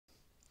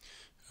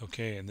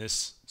Okay, in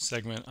this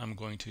segment I'm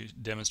going to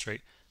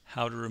demonstrate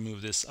how to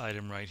remove this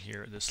item right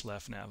here, this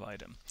left nav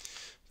item.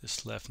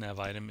 This left nav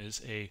item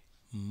is a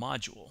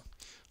module.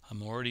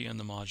 I'm already in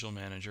the module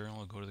manager.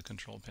 I'll go to the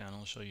control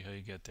panel, show you how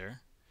you get there.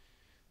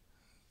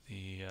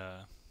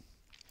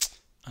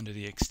 Under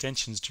the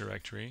extensions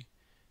directory,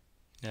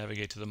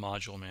 navigate to the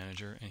module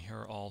manager, and here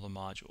are all the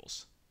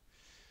modules.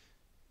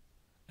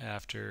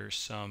 After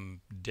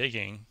some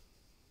digging,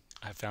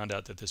 I found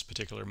out that this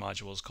particular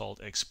module is called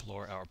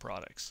Explore Our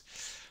Products.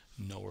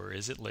 Nowhere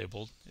is it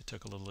labeled. It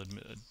took a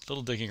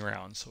little digging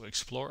around. So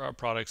Explore Our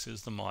Products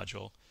is the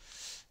module.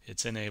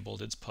 It's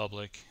enabled, it's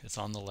public, it's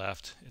on the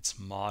left, it's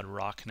mod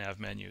rock nav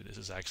menu. This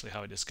is actually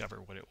how I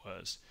discovered what it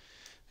was.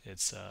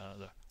 It's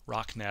the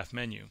rock nav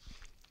menu.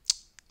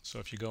 So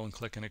if you go and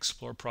click on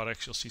Explore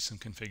Products, you'll see some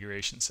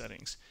configuration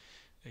settings.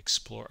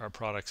 Explore Our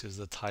Products is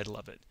the title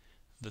of it.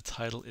 The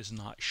title is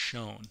not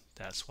shown.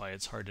 That's why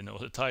it's hard to know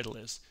what the title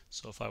is.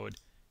 So if I would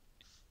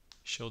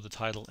show the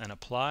title and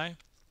apply,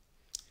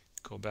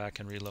 go back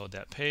and reload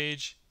that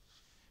page,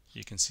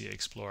 you can see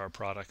Explore Our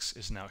Products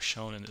is now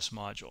shown in this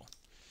module.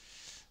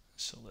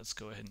 So let's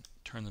go ahead and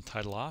turn the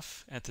title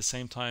off. At the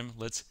same time,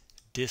 let's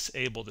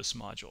disable this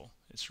module.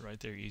 It's right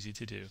there, easy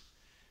to do.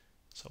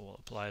 So we'll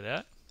apply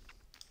that,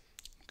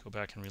 go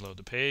back and reload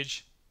the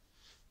page,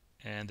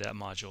 and that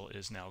module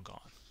is now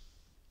gone.